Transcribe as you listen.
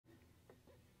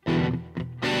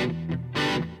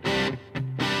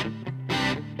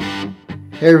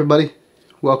Hey everybody,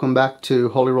 welcome back to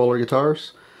Holy Roller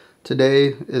Guitars.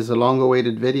 Today is a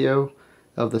long-awaited video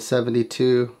of the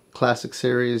 72 Classic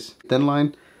Series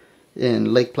Thinline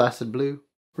in Lake Placid Blue.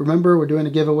 Remember, we're doing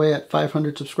a giveaway at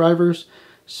 500 subscribers,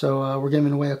 so we're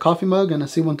giving away a coffee mug and a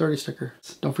C130 sticker.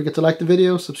 Don't forget to like the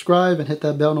video, subscribe, and hit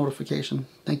that bell notification.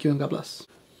 Thank you and God bless.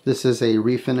 This is a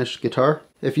refinished guitar.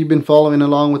 If you've been following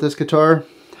along with this guitar,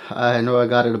 I know I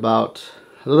got it about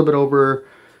a little bit over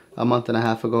a month and a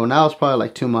half ago. Now it's probably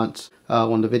like 2 months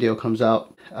when the video comes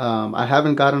out. I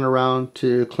haven't gotten around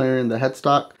to clearing the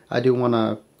headstock. I do want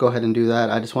to go ahead and do that.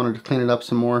 I just wanted to clean it up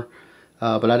some more,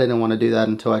 but I didn't want to do that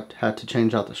until I had to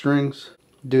change out the strings.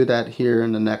 Do that here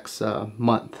in the next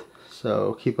month,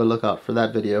 so keep a lookout for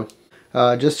that video.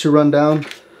 Just to run down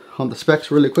on the specs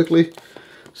really quickly.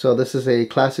 So this is a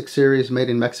Classic Series made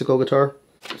in Mexico guitar.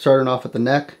 Starting off at the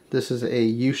neck, this is a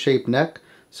U-shaped neck,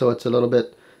 so it's a little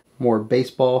bit more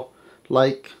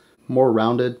baseball-like, more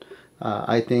rounded,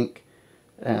 I think,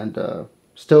 and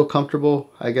still comfortable.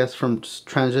 I guess from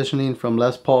transitioning from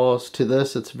Les Pauls to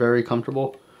this, it's very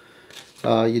comfortable.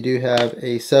 You do have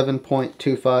a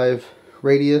 7.25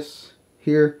 radius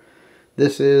here.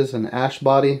 This is an ash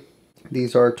body.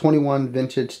 These are 21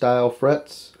 vintage style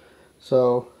frets,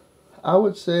 so I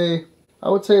would say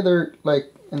they're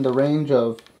like in the range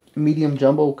of medium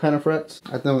jumbo kind of frets.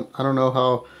 I don't know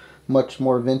how much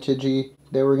more vintagey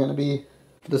they were going to be.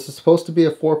 This is supposed to be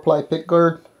a 4-ply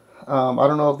pickguard. I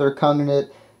don't know if they're counting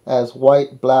it as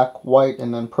white, black, white,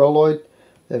 and then proloid.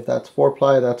 If that's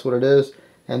 4-ply, that's what it is.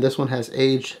 And this one has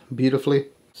aged beautifully.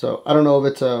 So I don't know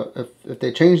if it's if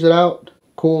they changed it out,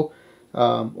 cool,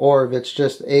 or if it's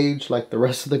just aged like the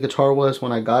rest of the guitar was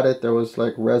when I got it. There was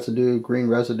like residue, green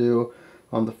residue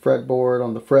on the fretboard,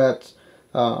 on the frets.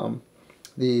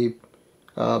 The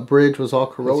bridge was all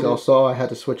corroded. As y'all saw, I had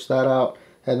to switch that out.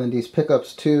 And then these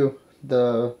pickups too,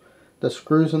 the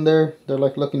screws in there, they're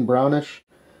like looking brownish.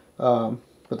 But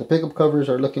the pickup covers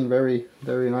are looking very,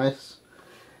 very nice.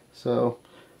 So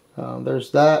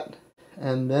there's that.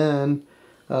 And then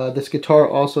this guitar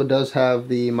also does have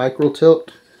the micro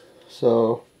tilt.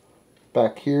 So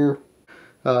back here,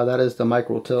 that is the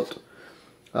micro tilt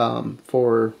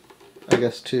for, I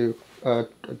guess, to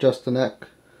adjust the neck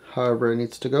however it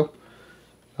needs to go.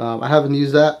 I haven't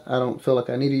used that. I don't feel like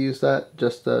I need to use that.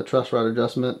 Just the truss rod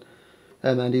adjustment.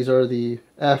 And then these are the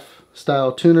F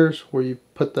style tuners where you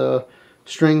put the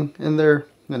string in there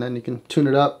and then you can tune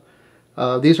it up.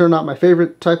 These are not my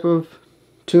favorite type of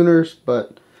tuners,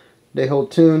 but they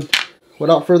hold tune.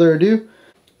 Without further ado,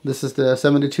 this is the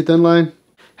 72 Thinline.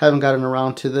 Haven't gotten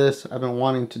around to this. I've been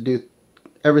wanting to do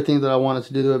everything that I wanted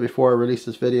to do to it before I release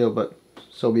this video, but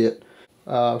so be it.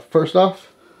 First off,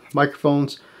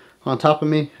 microphones on top of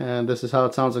me, and this is how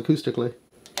it sounds acoustically.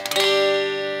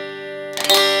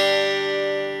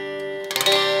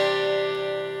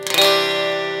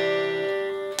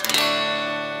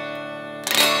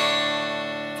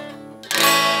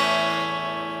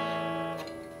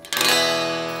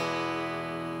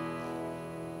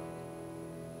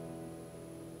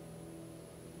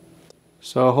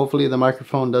 So hopefully the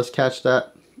microphone does catch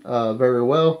that very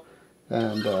well,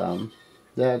 and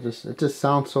yeah, it just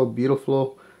sounds so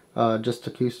beautiful. Just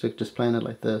acoustic, just playing it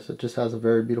like this, it just has a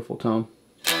very beautiful tone.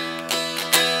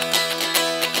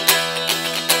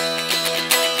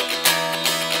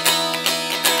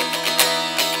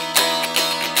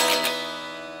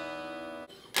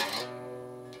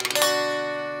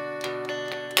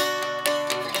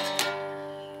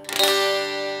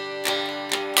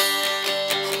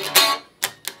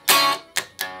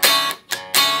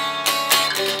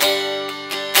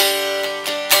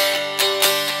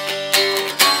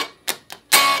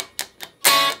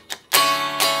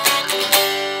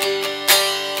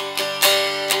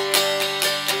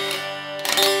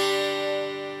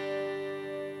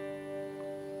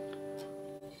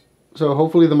 So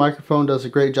hopefully the microphone does a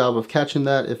great job of catching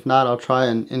that. If not, I'll try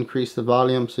and increase the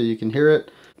volume so you can hear it.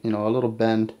 You know, a little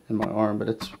bend in my arm, but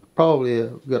it's probably a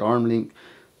good arm length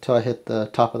till I hit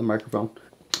the top of the microphone.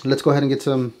 Let's go ahead and get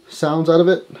some sounds out of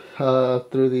it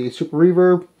through the Super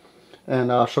Reverb,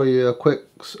 and I'll show you a quick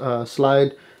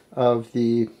slide of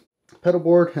the pedal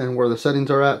board and where the settings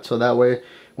are at, so that way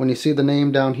when you see the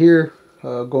name down here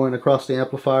going across the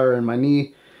amplifier and my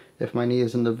knee, if my knee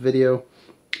is in the video,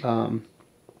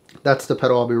 that's the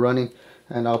pedal I'll be running,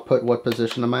 and I'll put what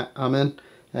position I'm in.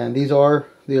 And these are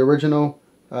the original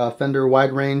Fender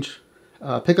wide range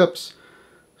pickups.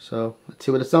 So let's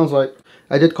see what it sounds like.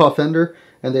 I did call Fender,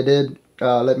 and they did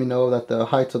let me know that the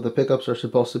heights of the pickups are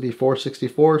supposed to be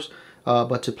 4/64s,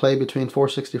 but to play between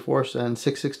 4/64s and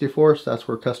 6/64s, that's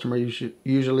where customers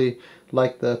usually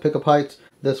like the pickup heights.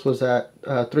 This was at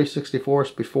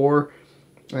 3/64 before,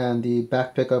 and the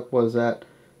back pickup was at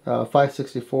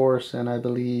 5/64 and I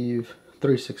believe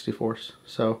 3/64.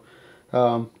 So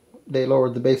they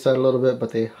lowered the bass side a little bit,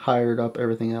 but they hired up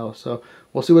everything else. So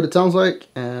we'll see what it sounds like,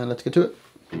 and let's get to it.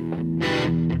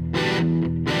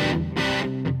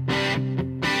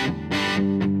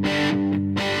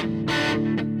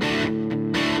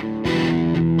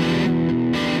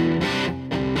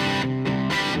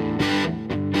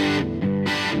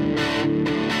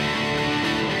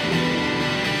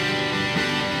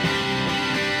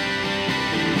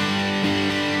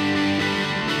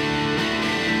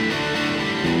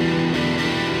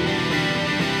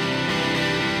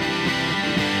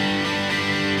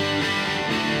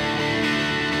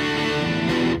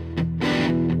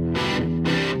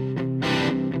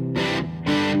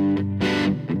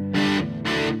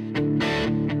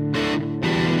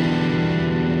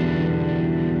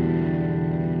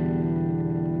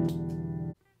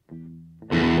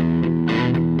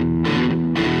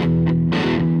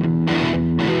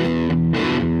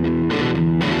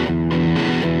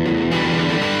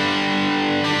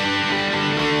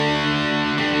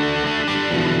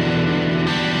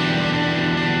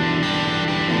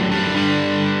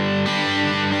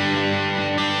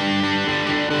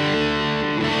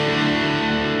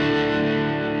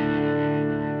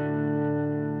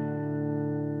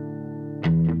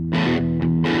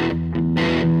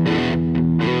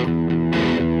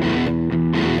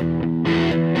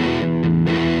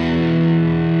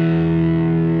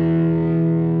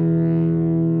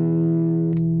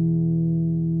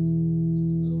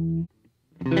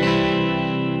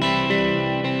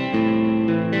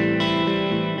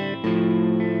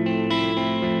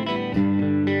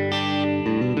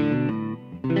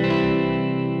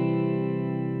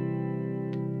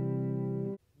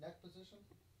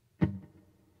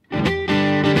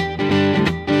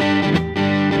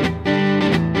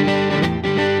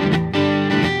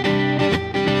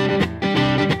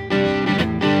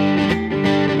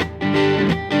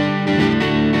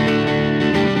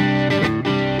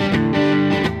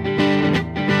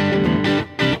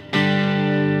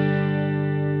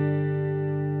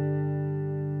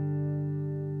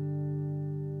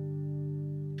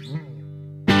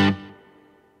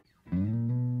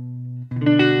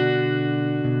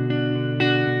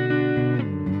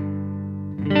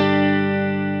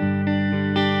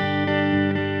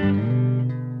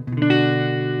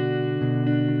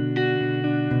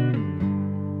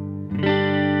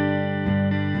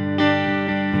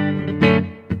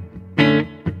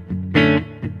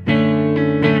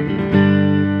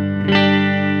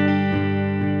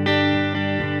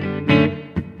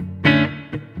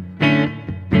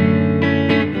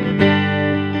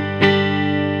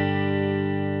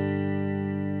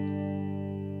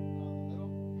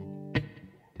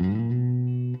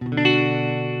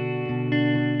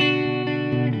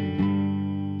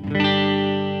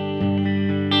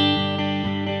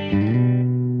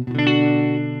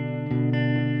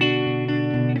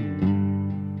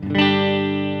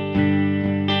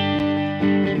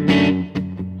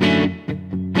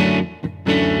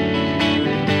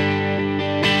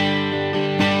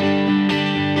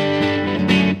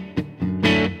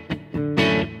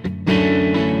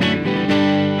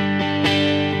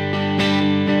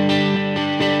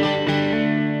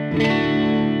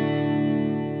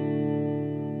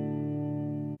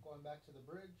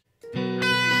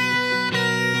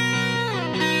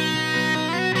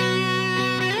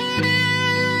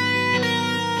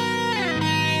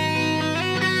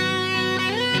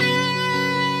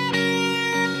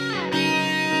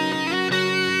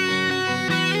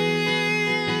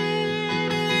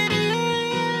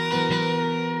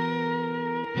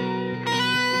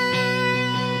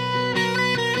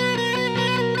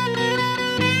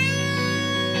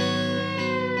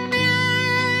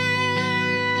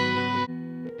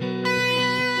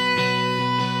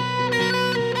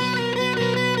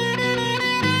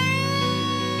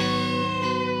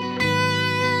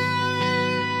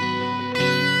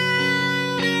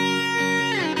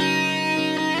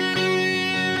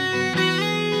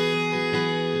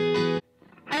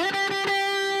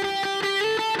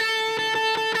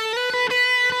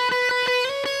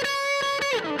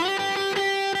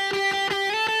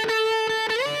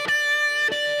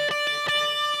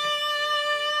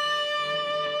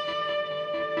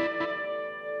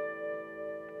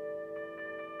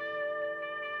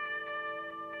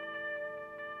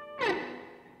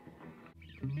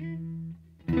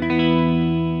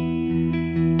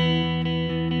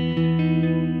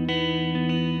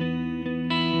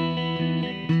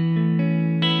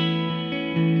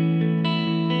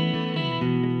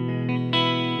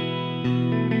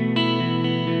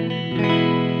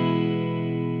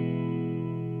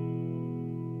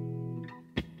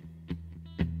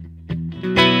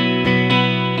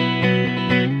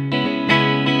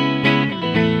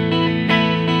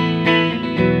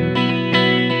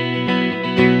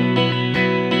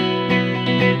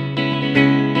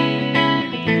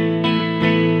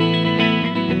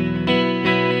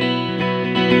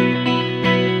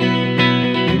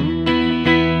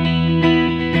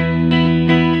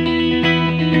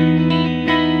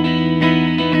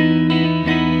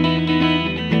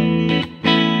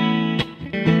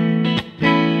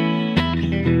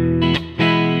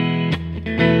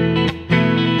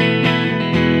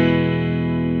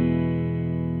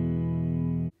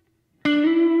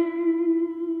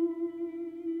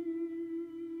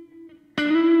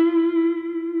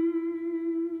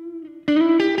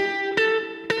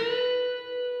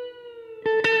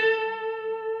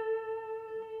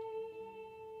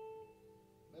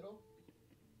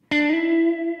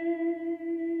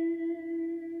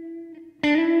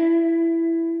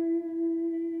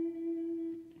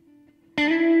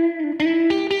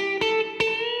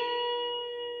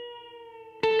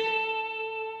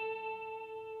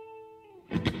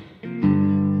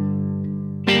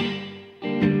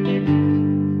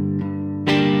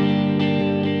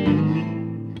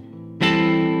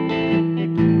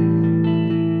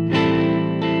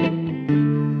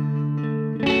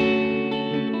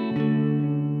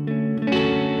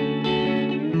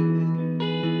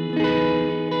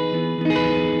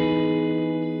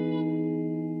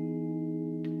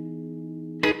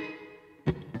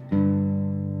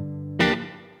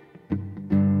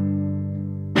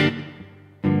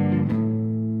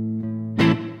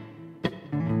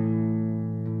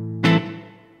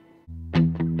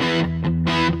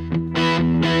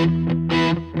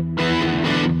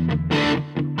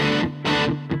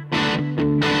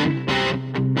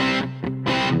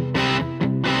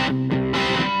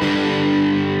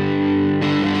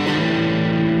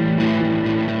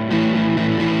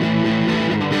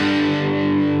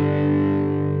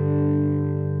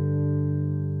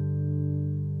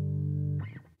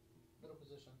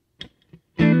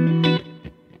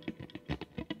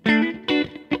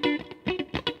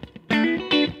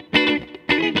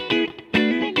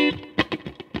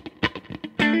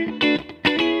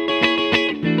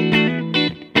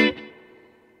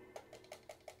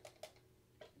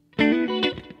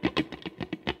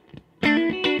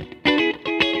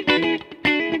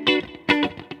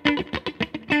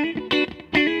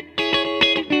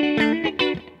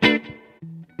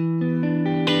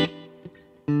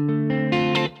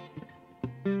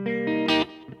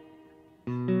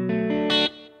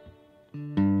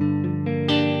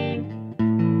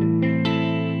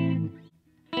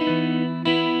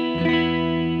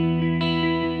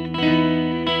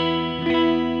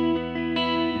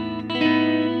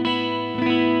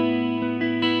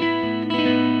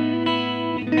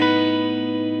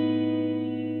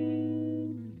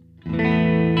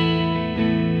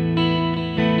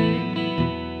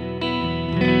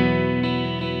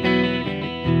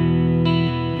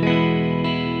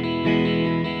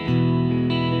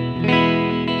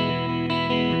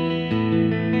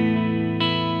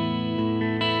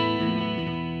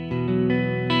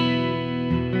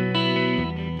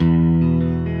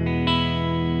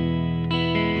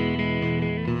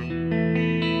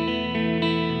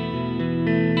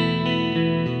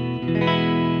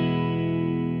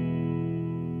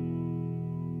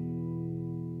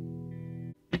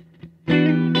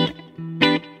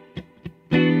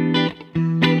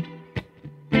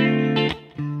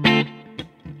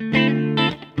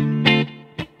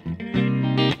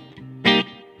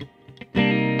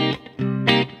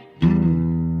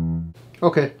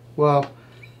 Okay, well,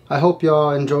 I hope y'all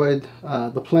enjoyed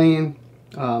the playing.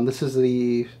 This is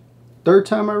the third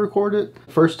time I recorded.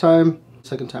 First time,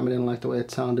 second time I didn't like the way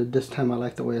it sounded. This time I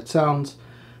like the way it sounds.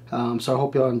 So I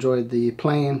hope y'all enjoyed the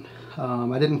playing.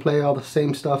 I didn't play all the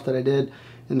same stuff that I did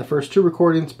in the first two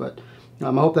recordings, but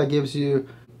I hope that gives you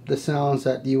the sounds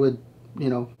that you would,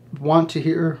 want to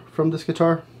hear from this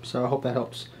guitar. So I hope that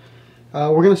helps.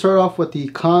 We're going to start off with the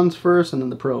cons first and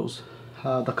then the pros.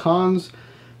 The cons,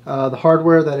 the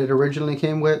hardware that it originally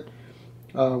came with,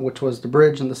 which was the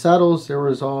bridge and the saddles, it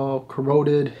was all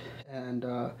corroded, and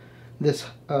this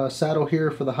saddle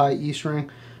here for the high E string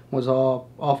was all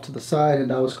off to the side, and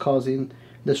that was causing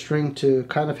the string to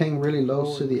kind of hang really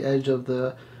low to the edge of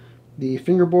the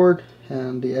fingerboard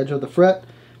and the edge of the fret,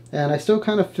 and I still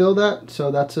kind of feel that,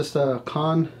 so that's just a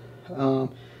con.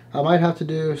 I might have to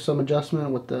do some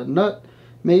adjustment with the nut,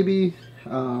 maybe,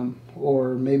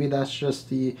 or maybe that's just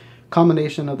the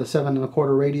combination of the 7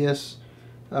 1/4 radius,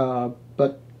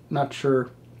 but not sure.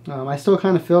 I still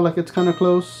kind of feel like it's kind of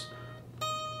close,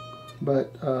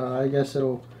 but I guess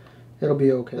it'll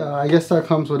be okay. I guess that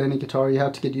comes with any guitar. You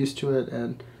have to get used to it,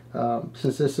 and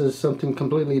since this is something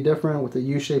completely different with a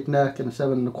U-shaped neck and a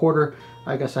 7 1/4,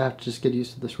 I guess I have to just get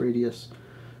used to this radius.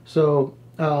 So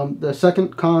the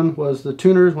second con was the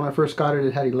tuners. When I first got it,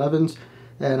 it had 11s,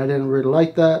 and I didn't really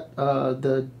like that.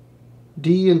 The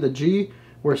D and the G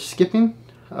were skipping,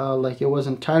 like it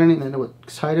wasn't tightening and it would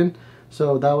tighten.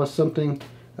 So that was something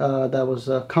that was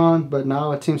a con, but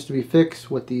now it seems to be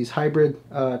fixed with these hybrid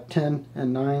 10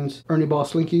 and 9s Ernie Ball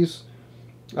Slinkies.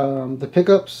 The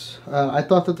pickups, I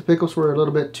thought that the pickups were a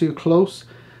little bit too close.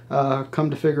 Come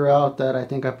to figure out that I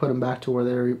think I put them back to where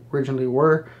they originally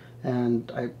were,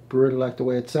 and I really like the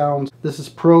way it sounds. This is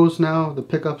pros now. The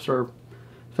pickups are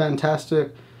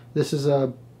fantastic. This is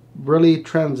really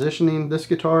transitioning this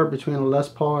guitar between a Les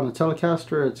Paul and a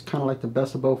Telecaster. It's kind of like the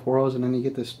best of both worlds, and then you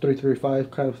get this 335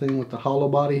 kind of thing with the hollow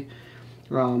body.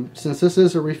 Since this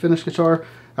is a refinished guitar,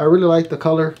 I really like the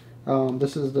color.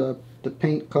 This is the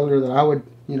paint color that I would,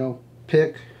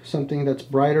 pick, something that's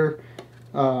brighter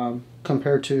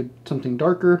compared to something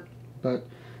darker, but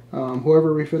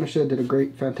whoever refinished it did a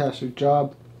great, fantastic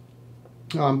job.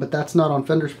 But that's not on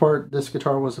Fender's part. This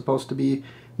guitar was supposed to be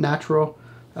natural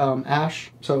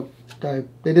ash, so they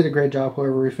did a great job,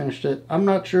 whoever refinished it. I'm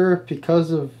not sure if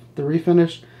because of the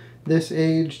refinish this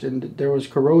aged and there was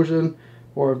corrosion,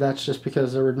 or if that's just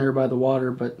because they were nearby the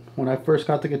water. But when I first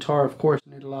got the guitar, of course, it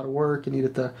needed a lot of work. It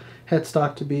needed the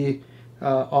headstock to be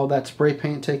all that spray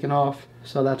paint taken off,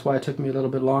 so that's why it took me a little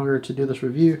bit longer to do this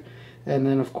review. And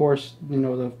then of course,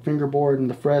 the fingerboard and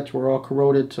the frets were all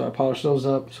corroded, so I polished those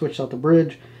up, switched out the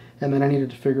bridge, and then I needed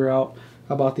to figure out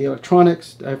about the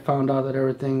electronics. I found out that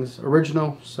everything's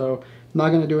original, so I'm not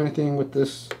going to do anything with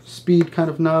this speed kind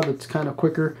of knob. It's kind of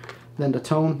quicker than the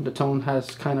tone. The tone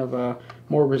has kind of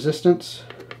more resistance,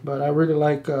 but I really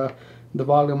like the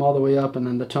volume all the way up, and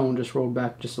then the tone just rolled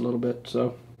back just a little bit.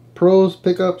 So pros: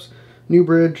 pickups, new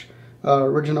bridge,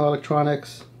 original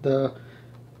electronics.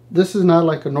 This is not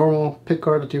like a normal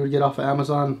pickguard that you would get off of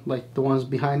Amazon, like the ones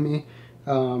behind me.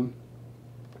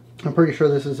 I'm pretty sure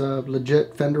this is a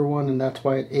legit Fender one, and that's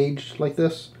why it aged like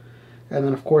this. And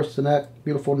then of course the neck,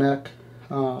 beautiful neck.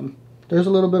 There's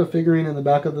a little bit of figuring in the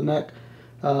back of the neck,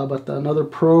 but another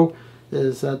pro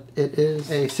is that it is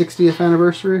a 60th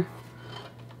anniversary.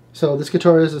 So this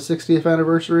guitar is a 60th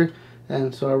anniversary,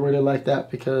 and so I really like that,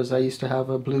 because I used to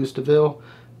have a Blues DeVille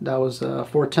that was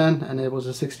 410, and it was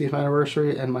a 60th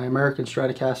anniversary, and my American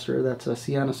Stratocaster, that's a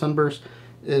Sienna Sunburst,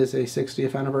 is a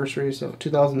 60th anniversary, so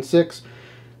 2006.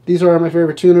 These are my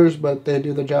favorite tuners, but they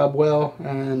do the job well,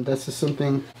 and this is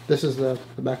something. This is the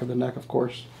back of the neck, of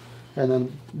course, and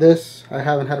then this, I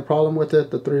haven't had a problem with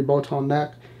it, the 3 bolt-on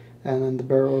neck, and then the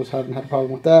barrels, haven't had a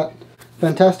problem with that.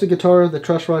 Fantastic guitar. The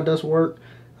truss rod does work.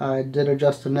 I did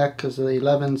adjust the neck because the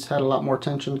 11s had a lot more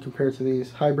tension compared to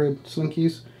these hybrid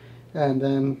Slinkies, and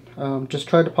then just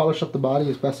tried to polish up the body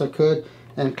as best I could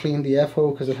and clean the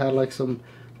F-hole because it had like some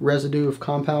residue of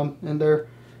compound in there.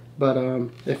 But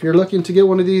if you're looking to get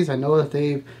one of these, I know that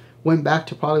they went back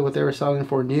to probably what they were selling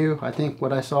for new. I think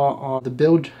what I saw on the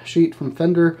build sheet from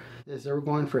Fender is they were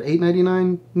going for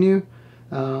 $899 new.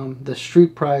 The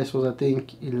street price was, I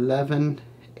think,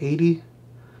 $1180.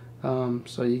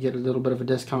 So you get a little bit of a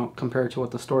discount compared to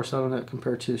what the store selling it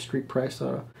compared to street price.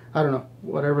 I don't know,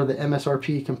 whatever the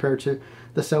MSRP compared to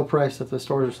the sale price that the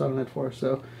stores are selling it for.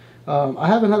 So I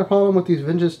haven't had a problem with these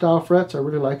vintage style frets. I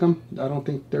really like them. I don't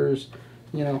think there's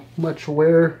much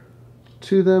wear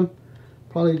to them.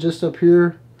 Probably just up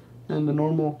here and the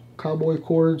normal cowboy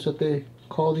chords that they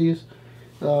call these,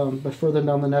 but further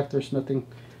down the neck there's nothing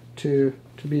to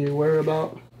be aware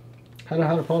about. haven't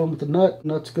had a problem with the nut.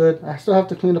 Nut's good. I still have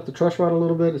to clean up the truss rod a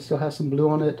little bit. It still has some blue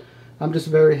on it. I'm just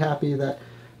very happy that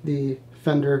the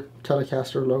Fender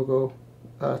Telecaster logo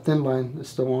Thinline is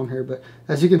still on here. But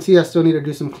as you can see, I still need to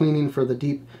do some cleaning for the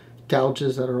deep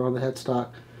gouges that are on the headstock.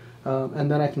 And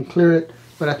then I can clear it.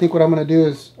 But I think what I'm going to do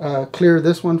is clear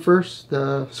this one first,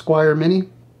 the Squier Mini.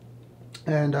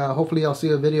 And hopefully I'll see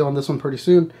a video on this one pretty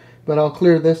soon. But I'll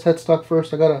clear this headstock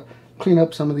first. I got to clean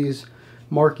up some of these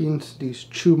markings, these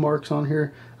chew marks on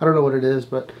here. I don't know what it is,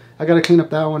 but I got to clean up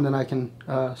that one, then I can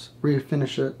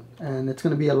refinish it. And it's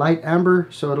going to be a light amber,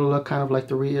 so it'll look kind of like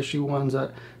the reissue ones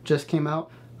that just came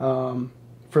out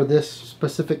for this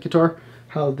specific guitar.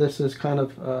 How this is kind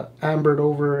of ambered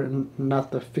over and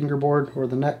not the fingerboard or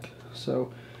the neck.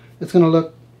 So it's going to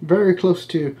look very close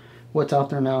to what's out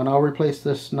there now. And I'll replace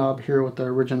this knob here with the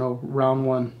original round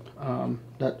one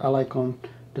that I like on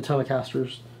the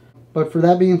Telecasters. But for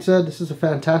that being said, this is a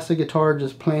fantastic guitar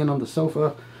just playing on the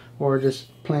sofa or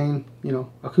just playing, you know,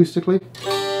 acoustically.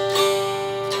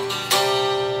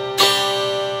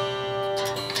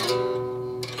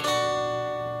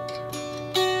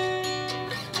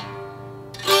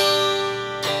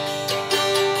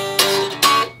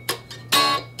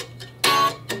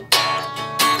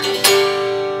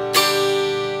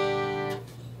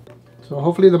 So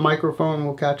hopefully the microphone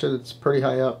will catch it. It's pretty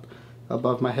high up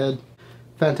above my head.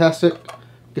 Fantastic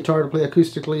guitar to play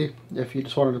acoustically if you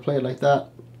just wanted to play it like that.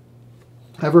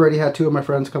 I've already had two of my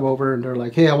friends come over and they're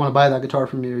like, hey, I want to buy that guitar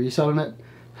from you. Are you selling it?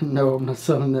 No, I'm not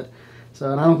selling it.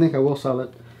 So, and I don't think I will sell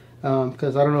it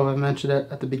because I don't know if I mentioned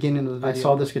it at the beginning of the video. I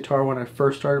saw this guitar when I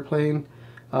first started playing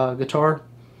guitar,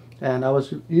 and I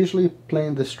was usually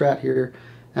playing this Strat here,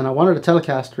 and I wanted a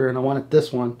Telecaster and I wanted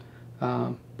this one.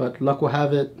 But luck will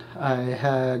have it, I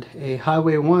had a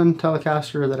Highway 1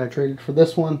 Telecaster that I traded for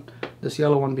this one, this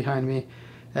yellow one behind me,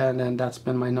 and then that's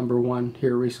been my number one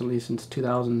here recently since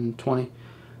 2020.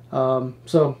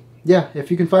 So yeah,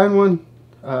 if you can find one,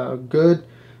 good.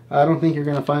 I don't think you're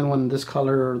going to find one in this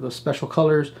color or the special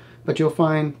colors, but you'll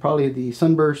find probably the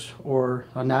Sunburst or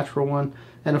a natural one.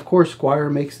 And of course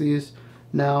Squier makes these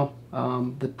now.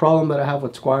 The problem that I have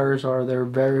with Squiers are they're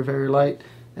very, very light,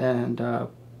 and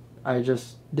I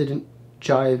just didn't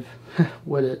jive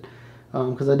with it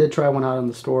because I did try one out in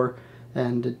the store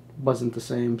and it wasn't the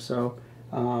same. So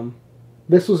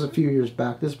this was a few years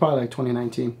back. This is probably like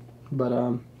 2019, but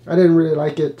I didn't really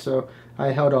like it, so I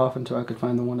held off until I could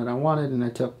find the one that I wanted, and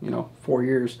it took, you know, 4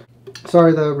 years.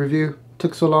 Sorry the review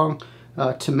took so long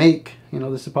to make. You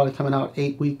know, this is probably coming out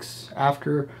 8 weeks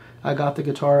after I got the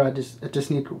guitar. It just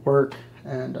needed work,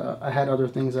 and I had other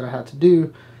things that I had to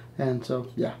do, and so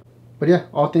yeah. But yeah,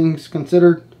 all things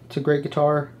considered, it's a great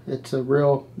guitar. It's a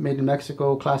real made in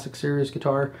Mexico classic series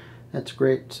guitar. That's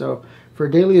great. So for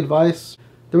daily advice,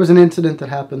 there was an incident that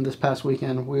happened this past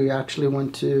weekend. We actually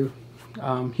went to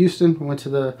Houston. We went to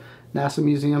the NASA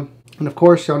museum, and of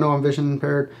course, y'all know I'm vision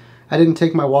impaired. I didn't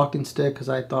take my walking stick because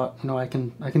I thought, you know, I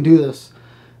can do this.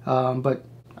 But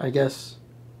I guess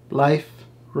life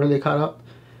really caught up,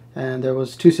 and there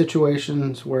was two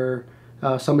situations where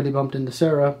somebody bumped into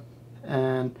Sarah,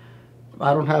 and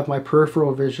I don't have my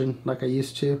peripheral vision like I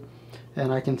used to,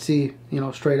 and I can see, you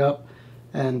know, straight up.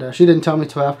 And she didn't tell me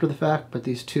till after the fact, but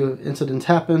these two incidents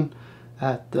happened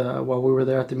at while we were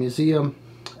there at the museum,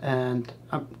 and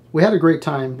we had a great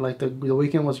time. Like the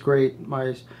weekend was great.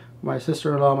 My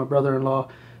sister-in-law, my brother-in-law,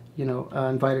 you know,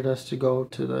 invited us to go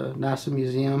to the NASA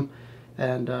museum,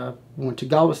 and we went to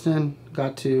Galveston,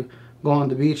 got to go on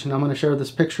the beach, and I'm going to share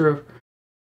this picture of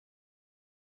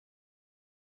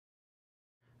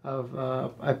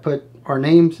I put our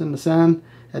names in the sand,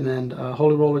 and then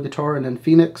Holy Roller Guitar, and then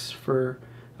Phoenix for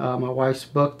my wife's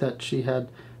book that she had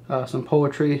some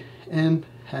poetry in,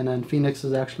 and then Phoenix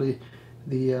is actually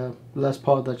the Les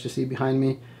Paul that you see behind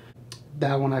me.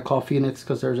 That one I call Phoenix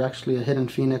because there's actually a hidden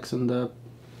phoenix in the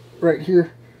right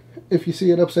here. If you see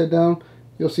it upside down,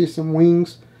 you'll see some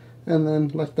wings, and then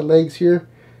like the legs here,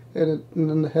 and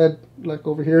then the head like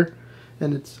over here,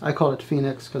 and I call it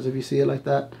Phoenix because if you see it like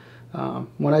that.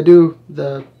 When I do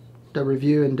the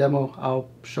review and demo, I'll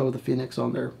show the Phoenix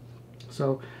on there.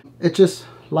 So it's just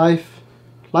life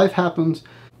happens.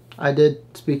 I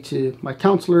did speak to my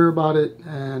counselor about it,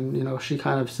 and you know, she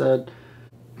kind of said,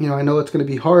 you know, I know it's going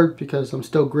to be hard because I'm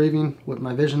still grieving with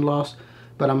my vision loss,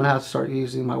 but I'm going to have to start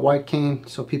using my white cane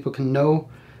so people can know,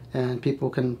 and people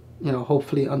can, you know,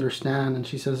 hopefully understand. And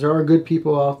she says there are good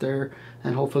people out there,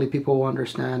 and hopefully people will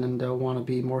understand, and they'll want to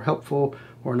be more helpful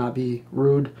or not be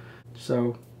rude.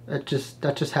 So that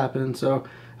just happened. So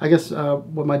I guess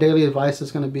what my daily advice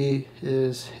is going to be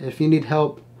is, if you need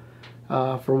help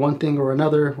for one thing or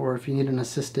another, or if you need an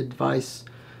assisted device,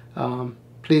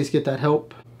 please get that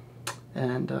help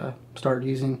and start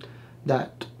using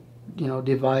that, you know,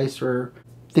 device or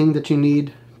thing that you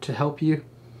need to help you.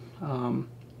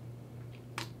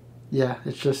 Yeah,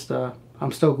 it's just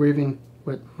I'm still grieving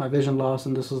with my vision loss,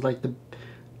 and this was like the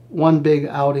one big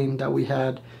outing that we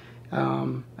had.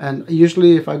 And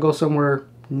usually if I go somewhere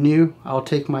new, I'll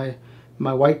take my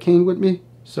white cane with me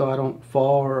so I don't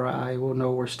fall, or I will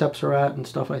know where steps are at and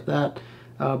stuff like that.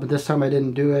 But this time I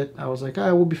didn't do it. I was like,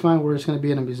 ah, we'll be fine, we're just going to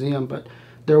be in a museum. But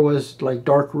there was like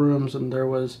dark rooms, and there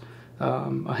was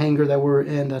a hangar that we were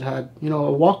in that had, you know,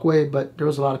 a walkway, but there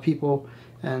was a lot of people,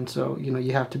 and so, you know,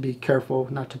 you have to be careful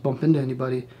not to bump into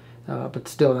anybody, but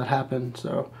still that happened.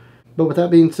 So, but with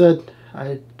that being said,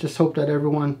 I just hope that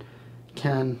everyone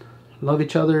can love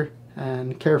each other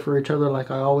and care for each other,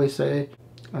 like I always say,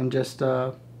 and just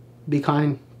be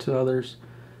kind to others,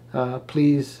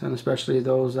 please, and especially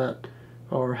those that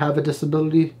or have a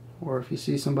disability, or if you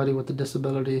see somebody with a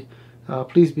disability,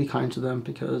 please be kind to them,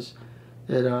 because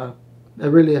it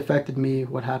really affected me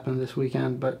what happened this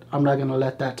weekend. But I'm not going to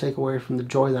let that take away from the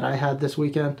joy that I had this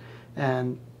weekend,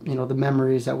 and, you know, the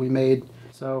memories that we made.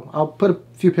 So I'll put a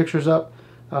few pictures up.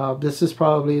 This is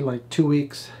probably like 2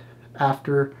 weeks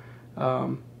after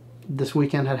this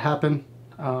weekend had happened,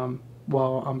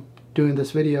 while I'm doing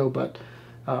this video, but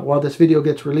while this video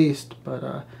gets released.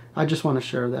 But I just want to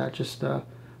share that. Just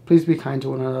please be kind to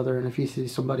one another, and if you see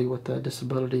somebody with a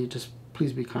disability, just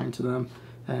please be kind to them,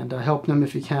 and help them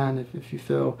if you can. If you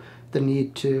feel the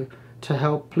need to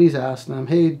help, please ask them,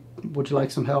 hey, would you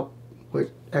like some help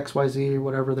with XYZ or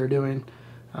whatever they're doing.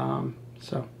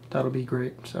 So that'll be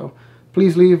great. So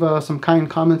please leave some kind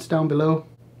comments down below,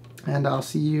 and I'll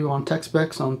see you on Tech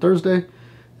Specs on Thursday.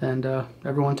 And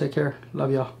everyone take care.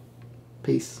 Love y'all.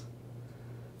 Peace.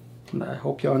 And I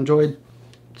hope y'all enjoyed.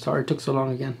 Sorry it took so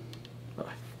long again.